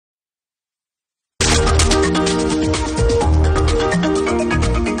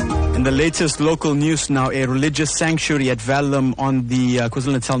Latest local news now. A religious sanctuary at Verulam on the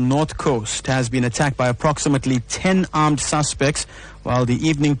KwaZulu-Natal north coast has been attacked by approximately 10 armed suspects while the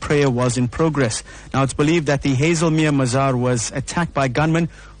evening prayer was in progress. Now, it's believed that the Hazelmere Mazaar was attacked by gunmen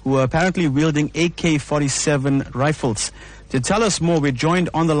who were apparently wielding AK47 rifles. To tell us more, we're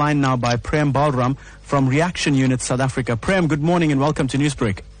joined on the line now by Prem Balram from Reaction Unit South Africa. Prem, good morning and welcome to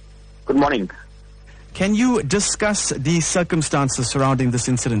Newsbreak. Good morning. Can you discuss the circumstances surrounding this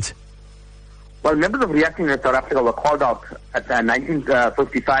incident? Well, members of Reaction Unit South Africa were called out at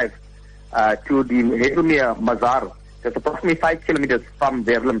 1955 to the Hazelmere Mazaar, just approximately 5 kilometers from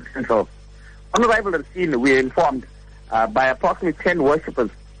Verulam Central. On arrival at the scene, we were informed by approximately 10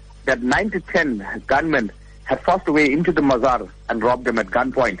 worshippers that 9 to 10 gunmen had forced their way into the Mazaar and robbed them at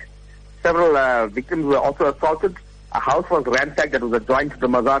gunpoint. Several victims were also assaulted. A house was ransacked that was adjoined to the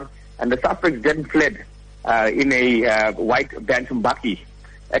Mazaar, and the suspects then fled in a white Bantam bakkie.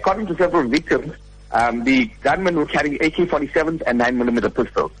 According to several victims, the gunmen were carrying AK47's and 9mm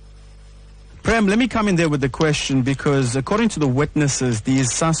pistols. Prem, let me come in there with the question because according to the witnesses,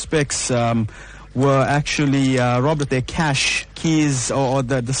 these suspects were actually robbed of their cash keys, or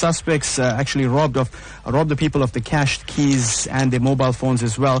the suspects actually robbed the people of the cash keys and their mobile phones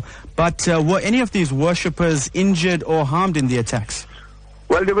as well. But were any of these worshippers injured or harmed in the attacks?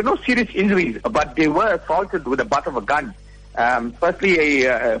 Well, there were no serious injuries, but they were assaulted with the butt of a gun. Firstly,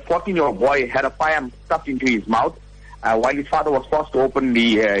 a 14-year-old boy had a firearm stuffed into his mouth while his father was forced to open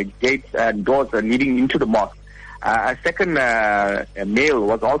the gates and doors leading into the mosque. A second male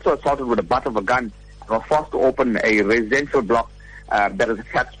was also assaulted with the butt of a gun and was forced to open a residential block that is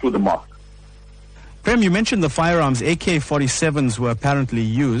attached to the mosque. Prem, you mentioned the firearms. AK47s were apparently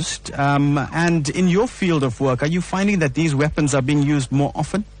used. And in your field of work, are you finding that these weapons are being used more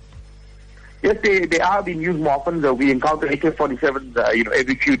often? Yes, they are being used more often. We encounter AK-47s,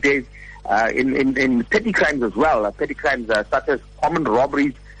 every few days in petty crimes as well. Petty crimes such as common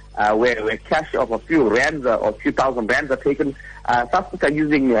robberies, where cash of a few rands or a few thousand rands are taken. Suspects are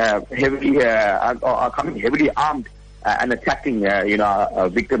using are coming heavily armed and attacking,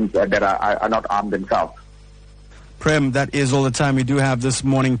 victims that are not armed themselves. Prem, that is all the time we do have this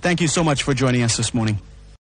morning. Thank you so much for joining us this morning.